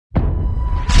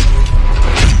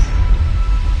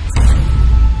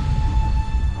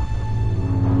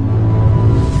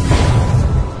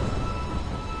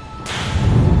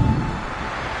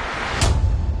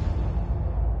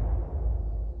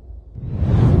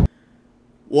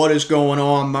What is going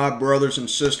on, my brothers and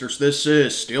sisters? This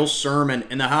is Steel Sermon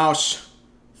in the house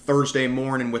Thursday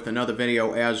morning with another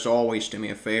video. As always, do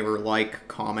me a favor, like,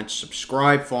 comment,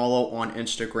 subscribe, follow on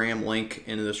Instagram, link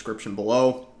in the description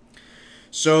below.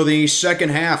 So the second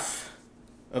half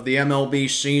of the MLB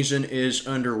season is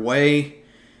underway.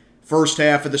 First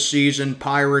half of the season,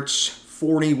 Pirates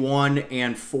 41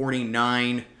 and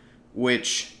 49,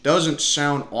 which doesn't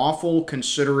sound awful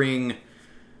considering,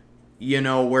 you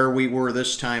know, where we were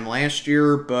this time last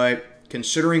year, but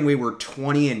considering we were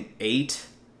 20 and 8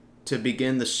 to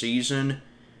begin the season,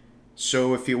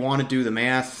 so if you want to do the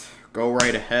math, go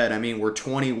right ahead. I mean, we're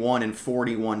 21 and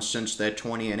 41 since that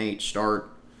 20 and 8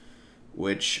 start,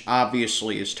 which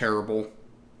obviously is terrible.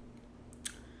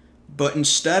 But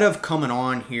instead of coming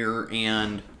on here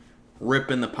and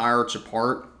ripping the Pirates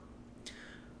apart,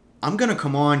 I'm going to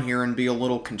come on here and be a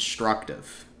little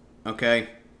constructive, okay?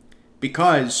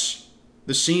 Because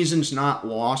the season's not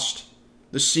lost.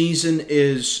 The season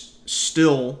is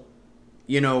still,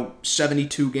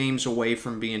 72 games away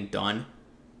from being done.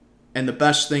 And the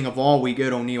best thing of all, we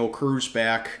get O'Neal Cruz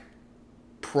back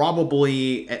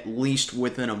probably at least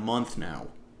within a month now.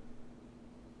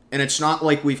 And it's not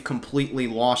like we've completely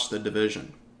lost the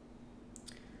division.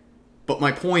 But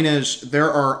my point is,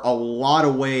 there are a lot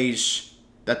of ways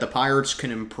that the Pirates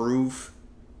can improve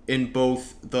in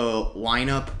both the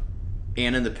lineup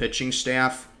and in the pitching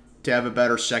staff to have a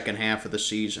better second half of the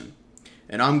season.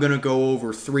 And I'm going to go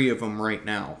over 3 of them right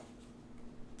now.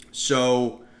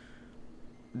 So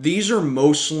these are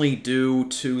mostly due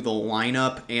to the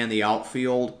lineup and the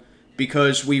outfield,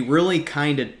 because we really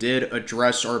kind of did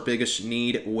address our biggest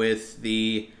need with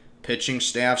the pitching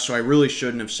staff. So I really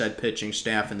shouldn't have said pitching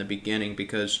staff in the beginning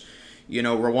because,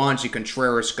 Roansy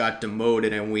Contreras got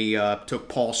demoted and we took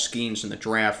Paul Skeens in the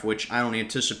draft, which I don't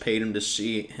anticipate him to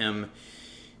see him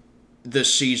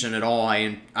this season at all.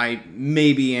 I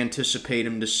maybe anticipate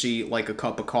him to see like a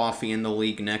cup of coffee in the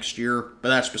league next year, but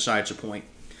that's besides the point.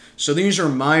 So these are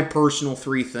my personal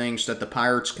 3 things that the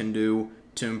Pirates can do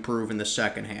to improve in the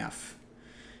second half.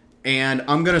 And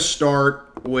I'm going to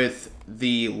start with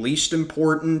the least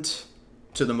important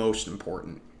to the most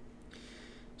important.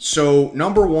 So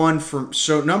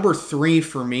number 3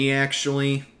 for me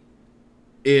actually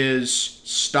is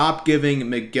stop giving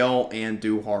Miguel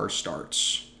Andujar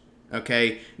starts.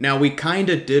 Okay, now we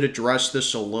kind of did address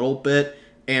this a little bit,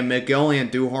 and Miguel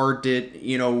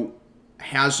Andujar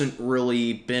hasn't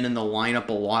really been in the lineup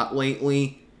a lot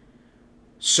lately.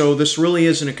 So this really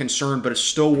isn't a concern, but it's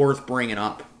still worth bringing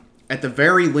up. At the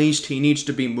very least, he needs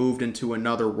to be moved into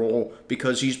another role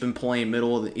because he's been playing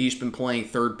he's been playing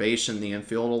third base in the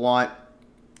infield a lot.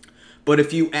 But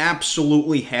if you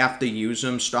absolutely have to use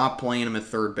him, stop playing him at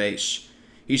third base.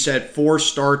 He's had 4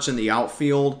 starts in the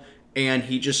outfield, and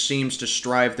he just seems to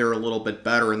strive there a little bit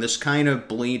better. And this kind of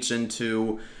bleeds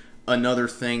into another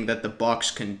thing that the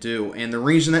Bucs can do. And the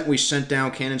reason that we sent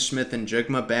down Cannon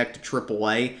Smith-Njigba back to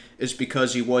AAA is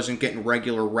because he wasn't getting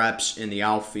regular reps in the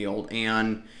outfield.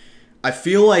 And I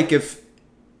feel like if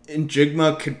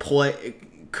Njigba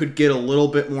could get a little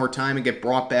bit more time and get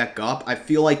brought back up, I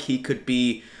feel like he could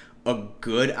be a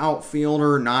good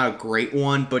outfielder, not a great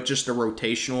one, but just a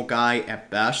rotational guy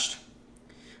at best.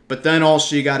 But then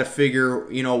also you got to figure,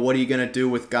 what are you going to do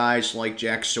with guys like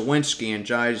Jack Sawinski and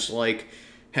guys like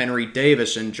Henry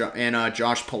Davis and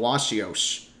Josh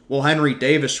Palacios? Well, Henry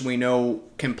Davis, we know,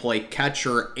 can play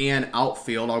catcher and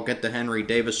outfield. I'll get to Henry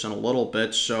Davis in a little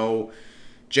bit. So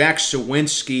Jack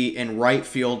Sawinski in right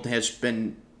field has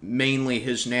been mainly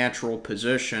his natural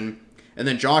position. And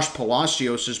then Josh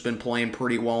Palacios has been playing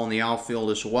pretty well in the outfield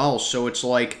as well. So it's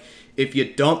like, if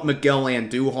you dump Miguel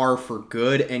Andujar for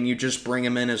good and you just bring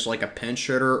him in as like a pinch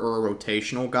hitter or a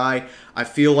rotational guy, I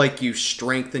feel like you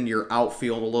strengthen your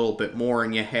outfield a little bit more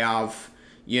and you have,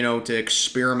 to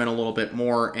experiment a little bit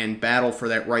more and battle for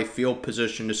that right field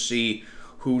position to see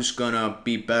who's going to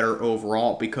be better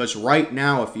overall. Because right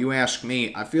now, if you ask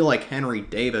me, I feel like Henry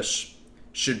Davis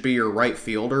should be your right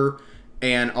fielder.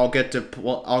 And I'll get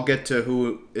to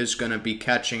who is going to be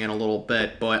catching in a little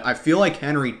bit. But I feel like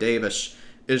Henry Davis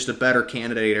is the better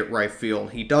candidate at right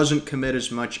field. He doesn't commit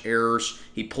as much errors.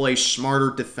 He plays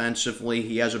smarter defensively.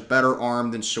 He has a better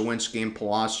arm than Sawinski and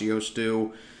Palacios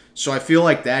do. So I feel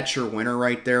like that's your winner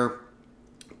right there.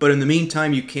 But in the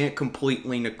meantime, you can't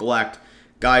completely neglect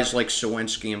guys like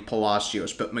Sawinski and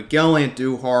Palacios. But Miguel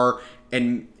Andujar,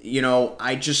 and,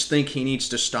 I just think he needs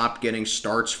to stop getting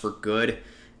starts for good.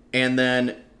 And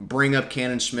then bring up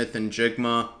Cannon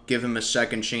Smith-Njigba, give him a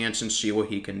second chance, and see what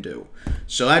he can do.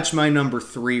 So that's my number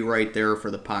 3 right there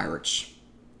for the Pirates.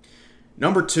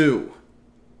 Number 2,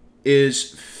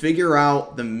 is figure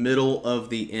out the middle of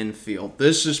the infield.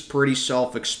 This is pretty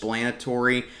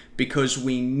self-explanatory because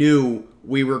we knew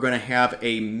we were going to have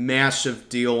a massive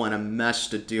deal and a mess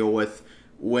to deal with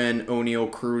when O'Neal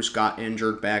Cruz got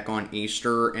injured back on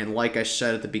Easter. And like I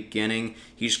said at the beginning,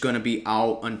 he's going to be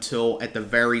out until, at the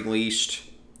very least,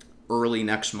 early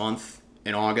next month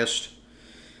in August.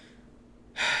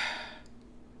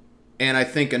 And I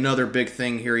think another big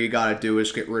thing here you got to do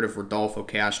is get rid of Rodolfo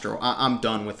Castro. I'm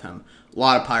done with him. A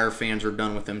lot of Pirate fans are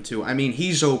done with him too. I mean,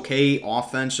 he's okay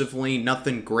offensively,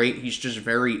 nothing great. He's just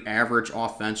very average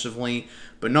offensively.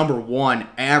 But number one,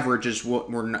 average is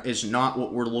not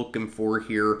what we're looking for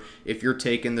here if you're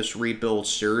taking this rebuild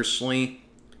seriously.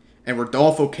 And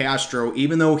Rodolfo Castro,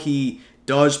 even though he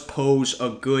does pose a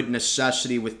good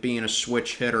necessity with being a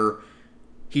switch hitter,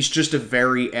 he's just a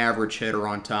very average hitter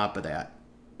on top of that.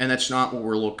 And that's not what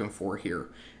we're looking for here.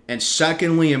 And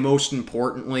secondly, and most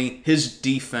importantly, his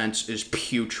defense is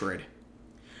putrid.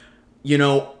 You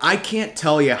know, I can't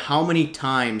tell you how many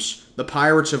times the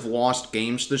Pirates have lost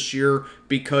games this year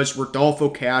because Rodolfo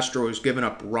Castro has given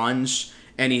up runs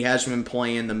and he hasn't been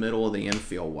playing the middle of the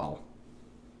infield well.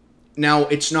 Now,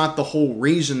 it's not the whole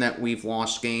reason that we've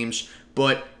lost games,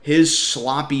 but his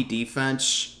sloppy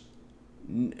defense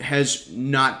has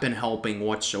not been helping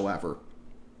whatsoever.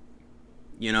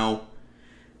 You know,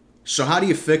 so how do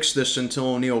you fix this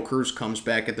until O'Neal Cruz comes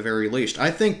back at the very least? I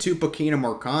think Tupaquina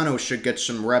Marcano should get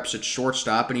some reps at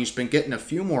shortstop, and he's been getting a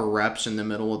few more reps in the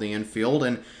middle of the infield,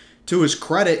 and to his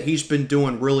credit, he's been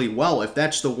doing really well. If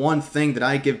that's the one thing that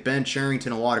I give Ben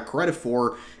Cherington a lot of credit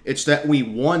for, it's that we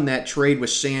won that trade with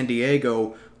San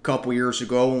Diego a couple years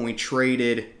ago when we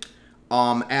traded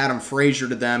Adam Frazier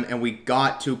to them, and we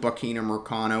got Tupaquina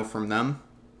Marcano from them.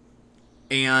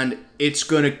 And it's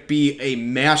going to be a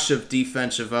massive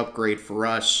defensive upgrade for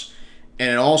us. And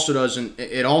it also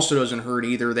doesn't hurt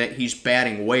either that he's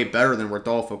batting way better than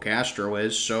Rodolfo Castro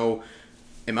is. So,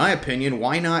 in my opinion,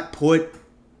 why not put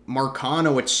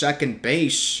Marcano at second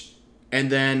base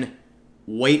and then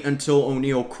wait until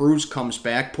O'Neal Cruz comes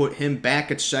back, put him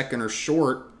back at second or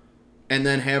short, and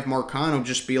then have Marcano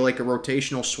just be like a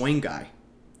rotational swing guy,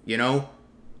 you know?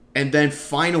 And then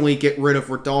finally get rid of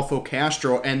Rodolfo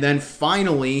Castro, and then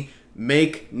finally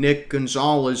make Nick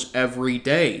Gonzalez every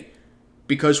day.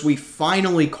 Because we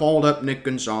finally called up Nick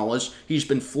Gonzalez. He's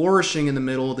been flourishing in the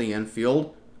middle of the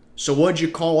infield. So what'd you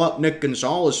call up Nick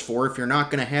Gonzalez for if you're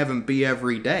not going to have him be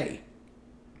every day?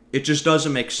 It just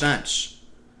doesn't make sense.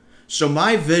 So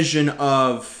my vision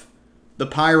of the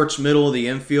Pirates' middle of the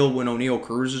infield when O'Neal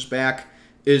Cruz is back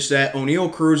is that O'Neal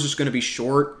Cruz is going to be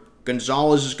short,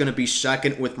 Gonzalez is going to be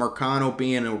second with Marcano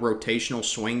being a rotational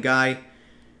swing guy,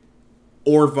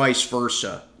 or vice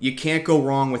versa. You can't go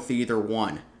wrong with either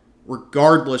one.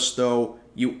 Regardless, though,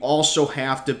 you also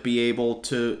have to be able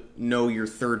to know your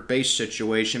third base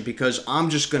situation because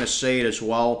I'm just going to say it as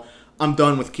well. I'm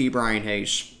done with Ke'Bryan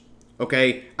Hayes.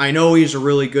 Okay? I know he's a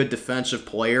really good defensive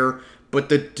player, but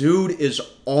the dude is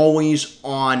always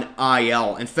on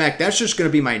IL. In fact, that's just going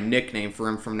to be my nickname for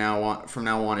him from now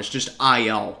on. It's just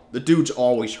IL. The dude's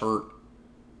always hurt.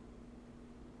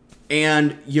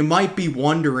 And you might be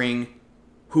wondering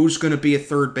who's going to be at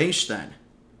third base then.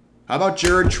 How about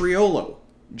Jared Triolo?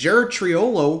 Jared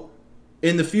Triolo,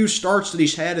 in the few starts that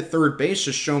he's had at third base,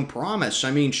 has shown promise.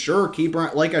 I mean, sure,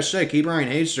 like I said, Ke'Bryan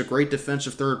Hayes is a great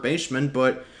defensive third baseman,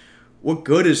 but what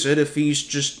good is it if he's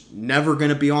just never going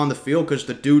to be on the field because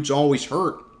the dude's always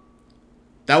hurt?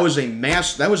 That was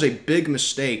a big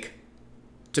mistake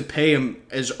to pay him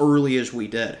as early as we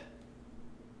did.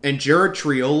 And Jared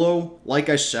Triolo, like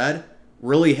I said,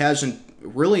 really has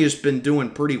been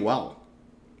doing pretty well.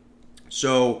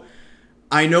 So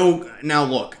I know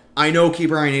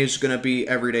Ke'Bryan Hayes is going to be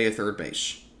every day at third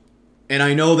base. And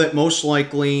I know that most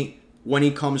likely when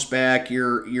he comes back,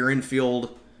 your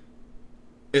infield,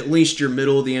 at least your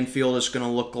middle of the infield, is going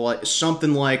to look like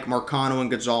something like Marcano and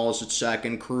Gonzalez at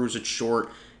second, Cruz at short,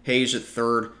 Hayes at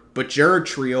third. But Jared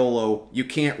Triolo, you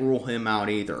can't rule him out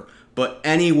either. But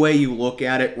any way you look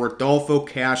at it, Rodolfo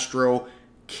Castro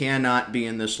cannot be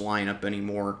in this lineup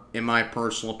anymore, in my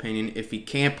personal opinion, if he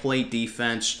can't play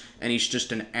defense and he's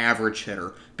just an average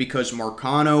hitter. Because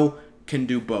Marcano can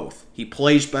do both. He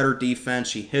plays better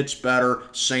defense, he hits better.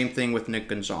 Same thing with Nick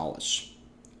Gonzalez.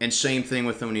 And same thing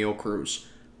with O'Neal Cruz.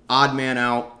 Odd man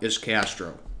out is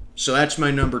Castro. So that's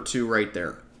my number 2 right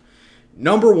there.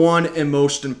 Number 1, and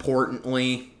most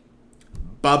importantly,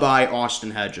 bye-bye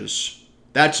Austin Hedges.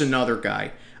 That's another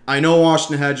guy. I know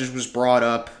Austin Hedges was brought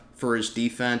up for his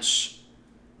defense,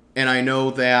 and I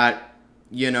know that,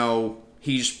 you know,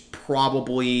 he's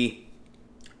probably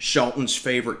Shelton's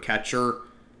favorite catcher.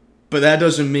 But that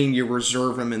doesn't mean you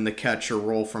reserve him in the catcher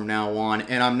role from now on.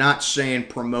 And I'm not saying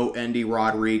promote Endy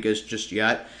Rodriguez just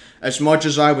yet. As much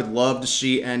as I would love to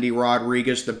see Endy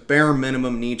Rodriguez, the bare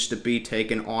minimum needs to be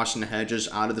taking Austin Hedges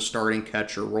out of the starting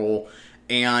catcher role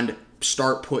and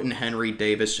start putting Henry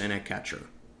Davis in at catcher.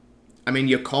 I mean,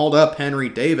 you called up Henry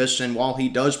Davis, and while he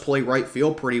does play right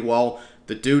field pretty well,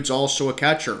 the dude's also a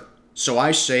catcher. So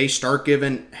I say start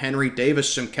giving Henry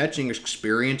Davis some catching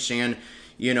experience, and,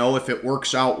 you know, if it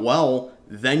works out well,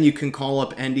 then you can call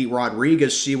up Endy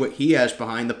Rodriguez, see what he has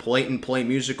behind the plate, and play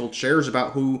musical chairs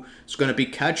about who's going to be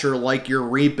catcher like your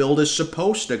rebuild is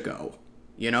supposed to go,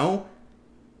 you know?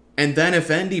 And then if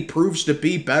Endy proves to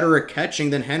be better at catching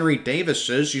than Henry Davis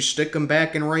is, you stick him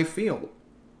back in right field.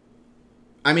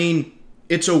 I mean,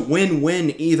 it's a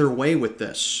win-win either way with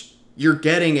this. You're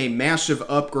getting a massive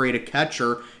upgrade at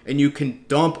catcher, and you can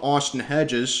dump Austin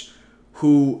Hedges,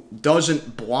 who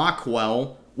doesn't block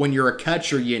well. When you're a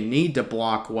catcher, you need to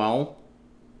block well.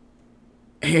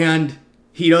 And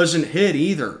he doesn't hit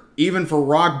either. Even for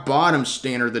rock bottom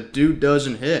standard, the dude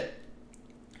doesn't hit.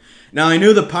 Now, I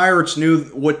knew the Pirates knew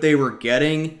what they were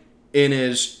getting in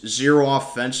his zero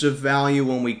offensive value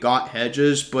when we got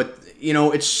Hedges, but, you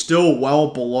know, it's still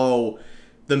well below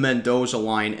the Mendoza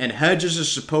line. And Hedges is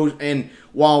supposed, and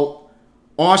while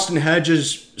Austin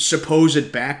Hedges'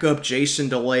 supposed backup, Jason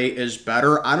DeLay, is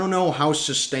better, I don't know how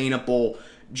sustainable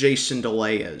Jason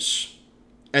DeLay is,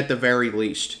 at the very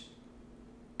least.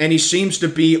 And he seems to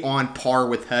be on par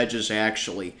with Hedges,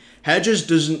 actually. Hedges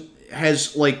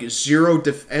has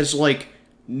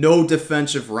no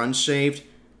defensive run saved,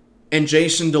 and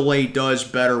Jason DeLay does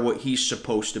better what he's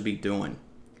supposed to be doing.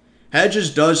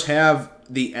 Hedges does have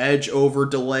the edge over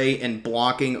DeLay in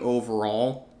blocking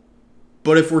overall,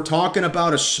 but if we're talking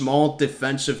about a small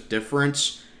defensive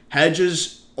difference,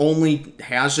 Hedges only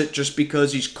has it just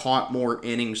because he's caught more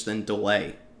innings than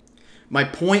DeLay. My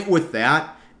point with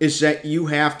that is that you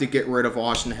have to get rid of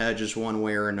Austin Hedges one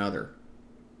way or another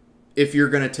if you're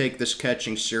going to take this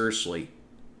catching seriously.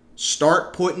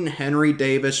 Start putting Henry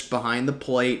Davis behind the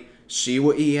plate, see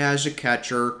what he has a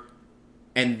catcher,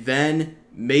 and then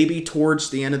maybe towards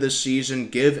the end of the season,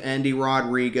 give Endy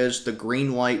Rodriguez the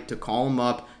green light to call him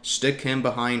up, stick him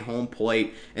behind home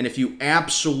plate, and if you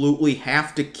absolutely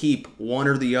have to keep one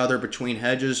or the other between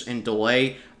Hedges and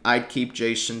DeLay, I'd keep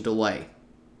Jason DeLay.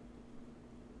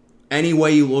 Any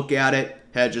way you look at it,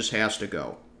 Hedges has to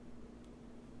go.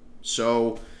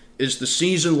 So, is the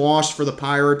season lost for the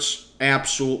Pirates?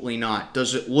 Absolutely not.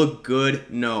 Does it look good?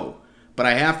 No. But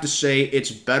I have to say it's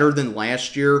better than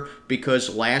last year,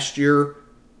 because last year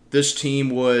this team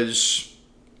was,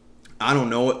 I don't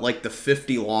know, at like the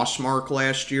 50 loss mark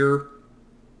last year.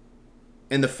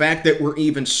 And the fact that we're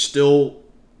even still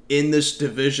in this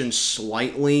division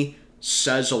slightly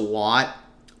says a lot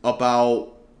about,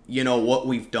 you know, what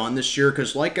we've done this year.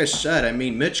 Because like I said, I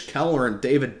mean, Mitch Keller and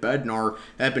David Bednar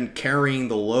have been carrying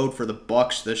the load for the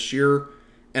Bucs this year.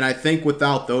 And I think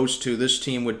without those two, this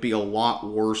team would be a lot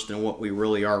worse than what we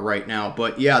really are right now.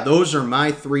 But yeah, those are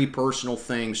my three personal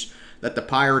things that the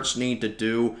Pirates need to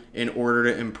do in order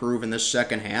to improve in this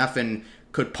second half and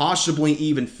could possibly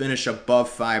even finish above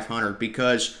 500.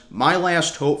 Because my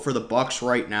last hope for the Bucs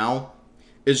right now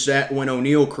is that when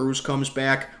O'Neal Cruz comes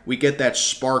back, we get that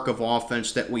spark of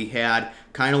offense that we had,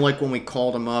 kind of like when we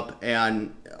called him up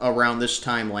and around this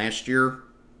time last year.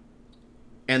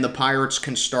 And the Pirates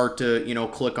can start to, you know,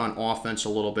 click on offense a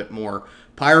little bit more.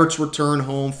 Pirates return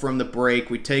home from the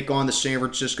break. We take on the San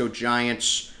Francisco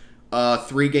Giants.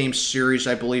 3-game series,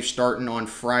 I believe, starting on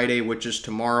Friday, which is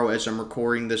tomorrow, as I'm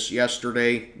recording this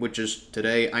yesterday, which is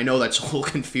today. I know that's a little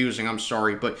confusing, I'm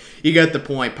sorry, but you get the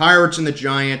point. Pirates and the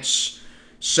Giants,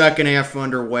 second half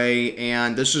underway,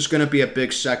 and this is going to be a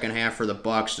big second half for the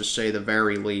Bucs, to say the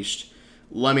very least.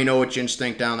 Let me know what you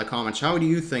think down in the comments. How do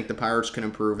you think the Pirates can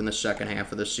improve in the second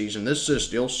half of the season? This is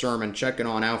Steel Sermon checking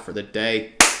on out for the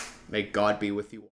day. May God be with you.